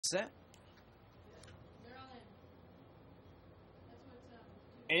Set.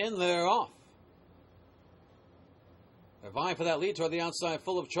 And they're off. They're vying for that lead toward the outside,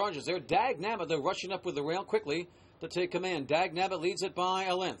 full of charges there. Dag Nabbit, they're rushing up with the rail quickly to take command. Dag Nabbit leads it by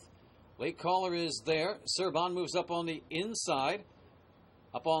a length. Late Caller is there. Surbond moves up on the inside.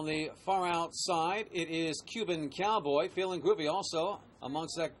 Up on the far outside, it is Cuban Cowboy. Feeling Groovy also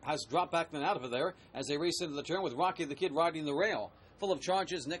amongst that has dropped back and out of there as they race into the turn with Rocky the Kid riding the rail. Full of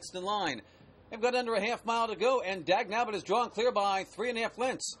charges next in line. They've got under a half mile to go, and Dag Nabbit is drawn clear by 3.5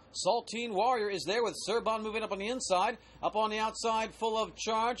 lengths. Saltine Warrior is there with Surbond moving up on the inside. Up on the outside, Full of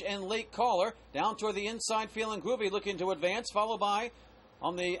Charge, and Late Caller. Down toward the inside, Feeling Groovy looking to advance, followed by,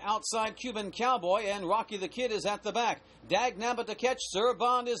 on the outside, Cuban Cowboy, and Rocky the Kid is at the back. Dag Nabbit to catch.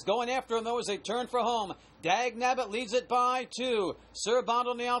 Surbond is going after him, though, as they turn for home. Dag Nabbit leads it by 2. Surbond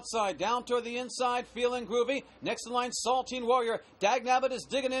on the outside. Down toward the inside, Feeling Groovy. Next in line, Saltine Warrior. Dag Nabbit is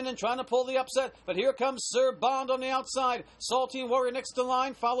digging in and trying to pull the upset, but here comes Surbond on the outside. Saltine Warrior next in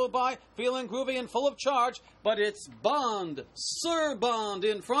line, followed by Feeling Groovy and Full of Charge, but it's Bond. Surbond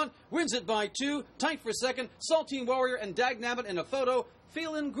in front, wins it by 2. Tight for second, Saltine Warrior and Dag Nabbit in a photo.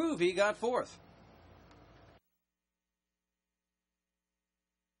 Feeling Groovy got fourth.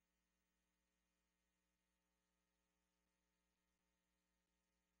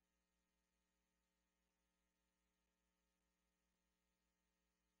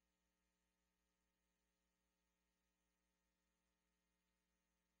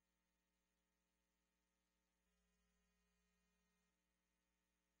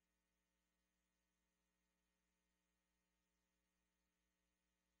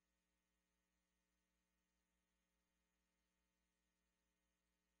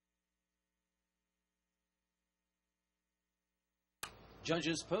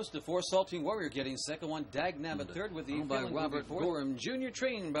 Judges posted for Saltine Warrior getting second one. Dag Nabbit third with the by Robert Gorham Jr.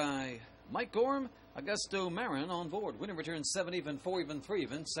 Trained by Mike Gorham. Augusto Marin on board. Winner returns 7 even, 4 even, 3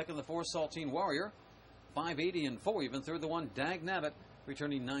 even. Second the 4 Saltine Warrior. 580 and 4 even. Third the 1 Dag Nabbit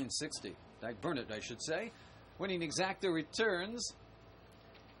returning 960. Dag Burnett, I should say. Winning exacta returns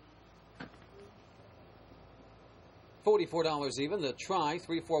 $44 even. The try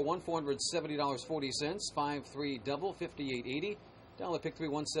 341 $470.40. 5-3 double 58.80. Dollar pick 3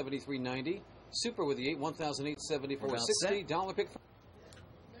 173.90. Super with the 8 1,874.60. Dollar pick.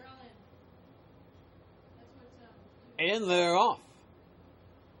 They're all in. And they're off.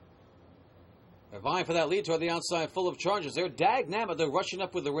 They're vying for that lead toward the outside, full of charges there. Dag Nabbit, they're rushing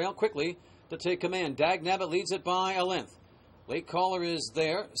up with the rail quickly to take command. Dag Nabbit leads it by a length. Late Caller is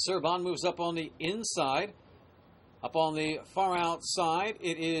there. Surbond moves up on the inside. Up on the far outside,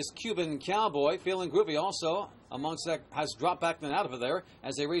 it is Cuban Cowboy. Feeling Groovy also amongst that has dropped back and out of there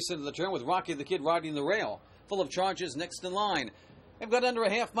as they race into the turn with Rocky the Kid riding the rail. Full of charges next in line. They've got under a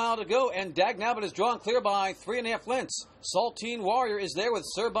half mile to go, and Dag Nabbit is drawn clear by 3.5 lengths. Saltine Warrior is there with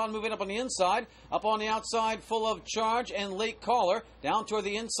Surbond moving up on the inside. Up on the outside, Full of Charge, and Late Caller. Down toward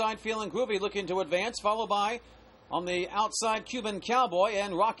the inside, Feeling Groovy looking to advance, followed by, on the outside, Cuban Cowboy,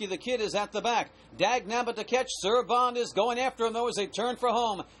 and Rocky the Kid is at the back. Dag Nabbit to catch. Surbond is going after him, though, as they turn for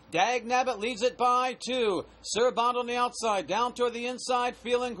home. Dag Nabbit leads it by 2. Surbond on the outside. Down toward the inside,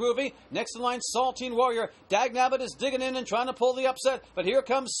 Feeling Groovy. Next in line, Saltine Warrior. Dag Nabbit is digging in and trying to pull the upset, but here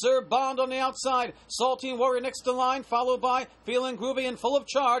comes Surbond on the outside. Saltine Warrior next in line, followed by Feeling Groovy and Full of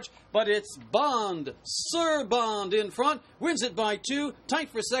Charge, but it's Bond. Surbond in front, wins it by 2. Tight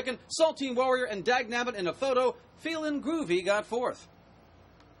for second, Saltine Warrior and Dag Nabbit in a photo. Feeling Groovy got fourth.